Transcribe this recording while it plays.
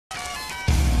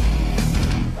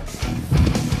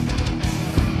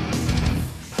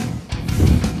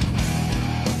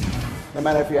no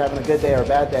matter if you're having a good day or a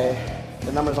bad day,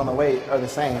 the numbers on the weight are the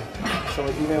same. So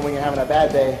even when you're having a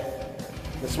bad day,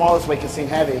 the smallest weight can seem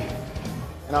heavy.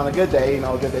 And on a good day, you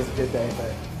know, a good day's a good day,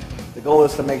 but the goal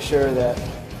is to make sure that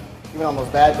even on those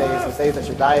bad days, those days that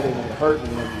you're dieting and you're hurting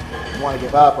and you want to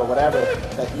give up or whatever,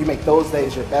 that you make those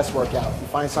days your best workout. You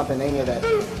find something in you that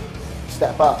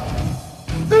step up.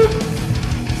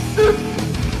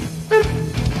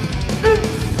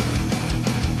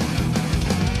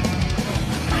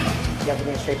 You have to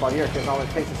be in shape all year because all it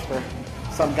takes is for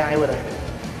some guy with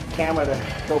a camera to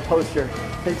go post your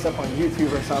pics up on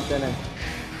YouTube or something, and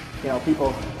you know,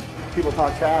 people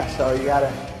talk trash, so you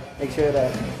gotta make sure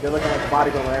that you're looking like a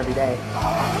bodybuilder every day.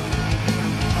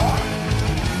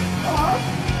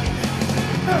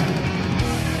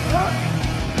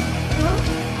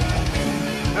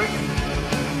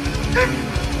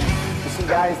 You see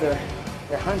guys,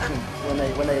 they're hunching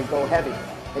when they go heavy.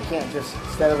 They can't just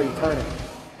steadily turn it.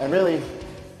 And really,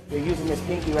 you're using this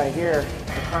pinky right here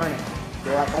to turn it.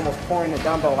 You're like almost pouring the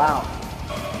dumbbell out.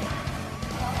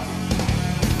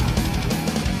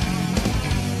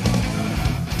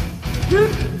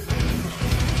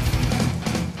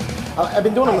 I've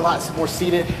been doing them a lot more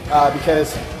seated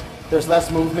because there's less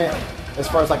movement as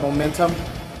far as like momentum,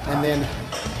 and then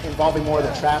involving more of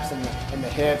the traps and the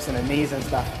hips and the knees and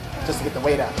stuff just to get the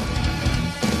weight up.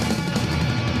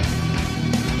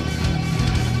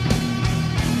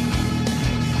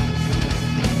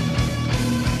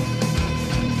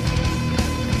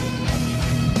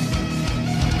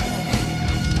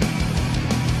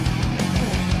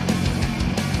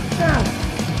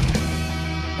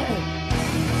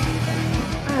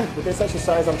 With this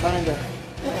exercise, I'm trying to,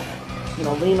 you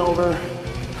know, lean over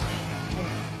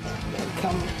and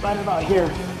come right about here.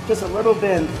 Just a little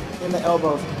bend in the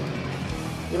elbows.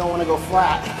 You don't want to go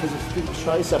flat because it's through the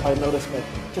tricep, I noticed, but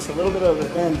just a little bit of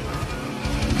a bend.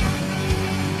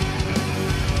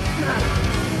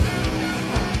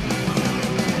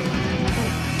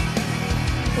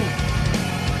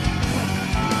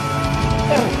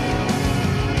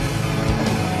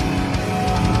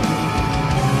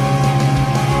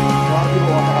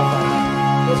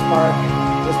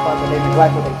 This part that they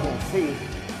neglect what they can't see.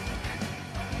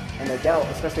 And the delt,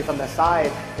 especially from the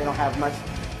side, they don't have much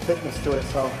thickness to it,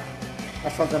 so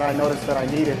that's something I noticed that I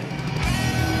needed.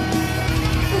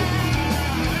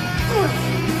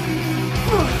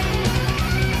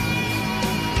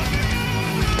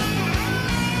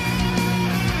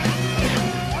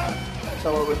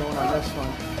 So what we're doing on this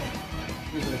one,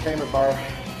 using the camera bar,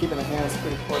 keeping the hands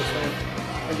pretty close in,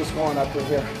 and just going up through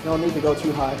here. No need to go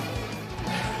too high.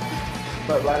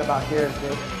 But right about here is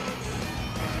good.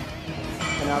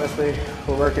 And obviously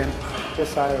we're working this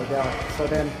side of the delt. So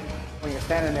then when you're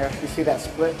standing there, you see that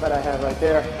split that I have right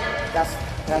there. That's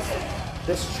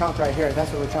this chunk right here. That's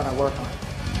what we're trying to work on.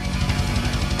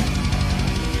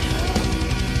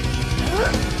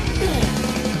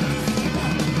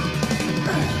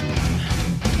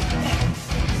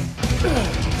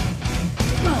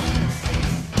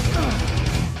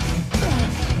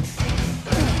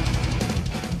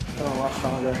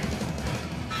 Stronger. I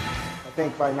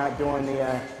think by not doing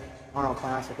the Arnold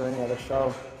Classic or any other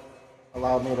show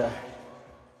allowed me to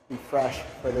be fresh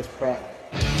for this prep.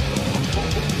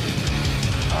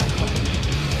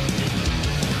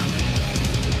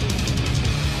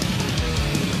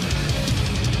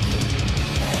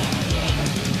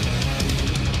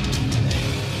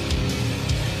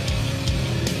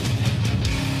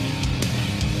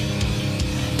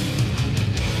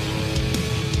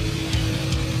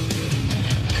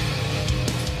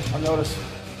 Notice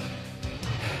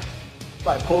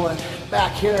by pulling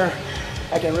back here,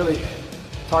 I can really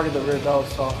target the rear delt.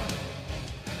 So,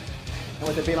 and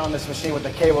with it being on this machine with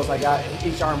the cables, I got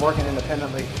each arm working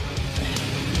independently.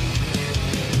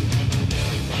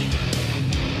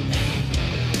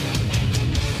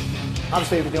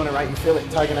 Obviously, if you're doing it right, you feel it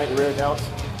tugging at your rear delts.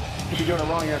 If you're doing it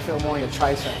wrong, you're gonna feel more in your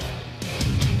triceps.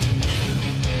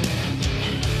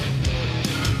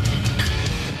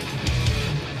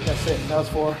 That's it. That was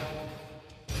 4.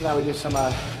 So now we do some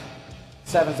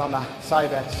 7s on the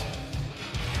side bench.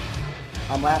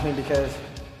 I'm laughing because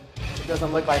it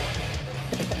doesn't look like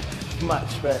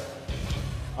much, but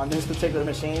on this particular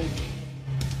machine,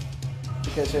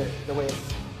 because the way it's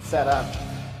set up,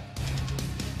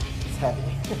 it's heavy.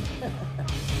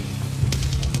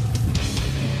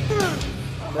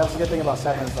 That's the good thing about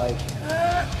 7s. Like,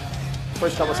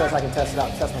 first couple sets I can test it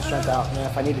out, test my strength out, and then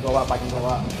if I need to go up, I can go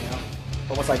up. You know?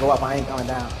 But once I go up, I ain't going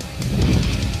down.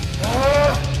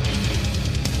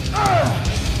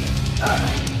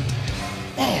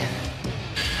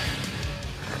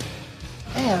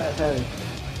 Man, that's heavy.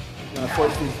 I'm gonna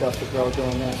force these stuff to grow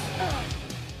doing this.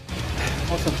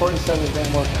 Most important stuff is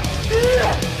damn workout.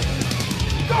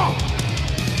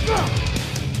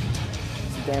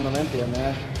 It's damn Olympia,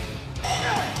 man.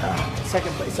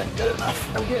 Second place ain't good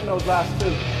enough. I'm getting those last two.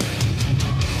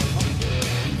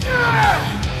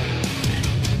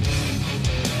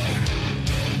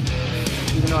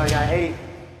 Even though I got 8,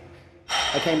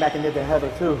 I came back and did the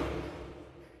heather too.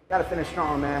 Gotta finish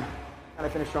strong, man.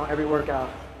 Gotta finish strong every workout.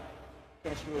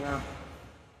 Can't screw around.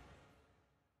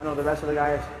 I know the rest of the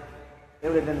guys, they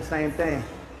would have done the same thing.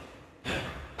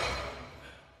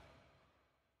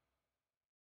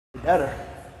 Better.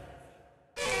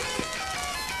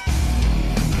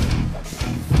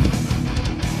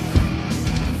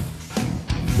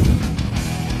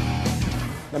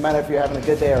 No matter if you're having a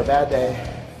good day or a bad day,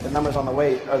 the numbers on the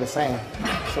weight are the same.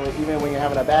 So even when you're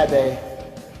having a bad day,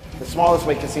 the smallest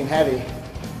weight can seem heavy.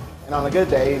 And on a good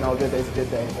day, you know, a good day's a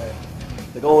good day. But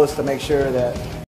the goal is to make sure that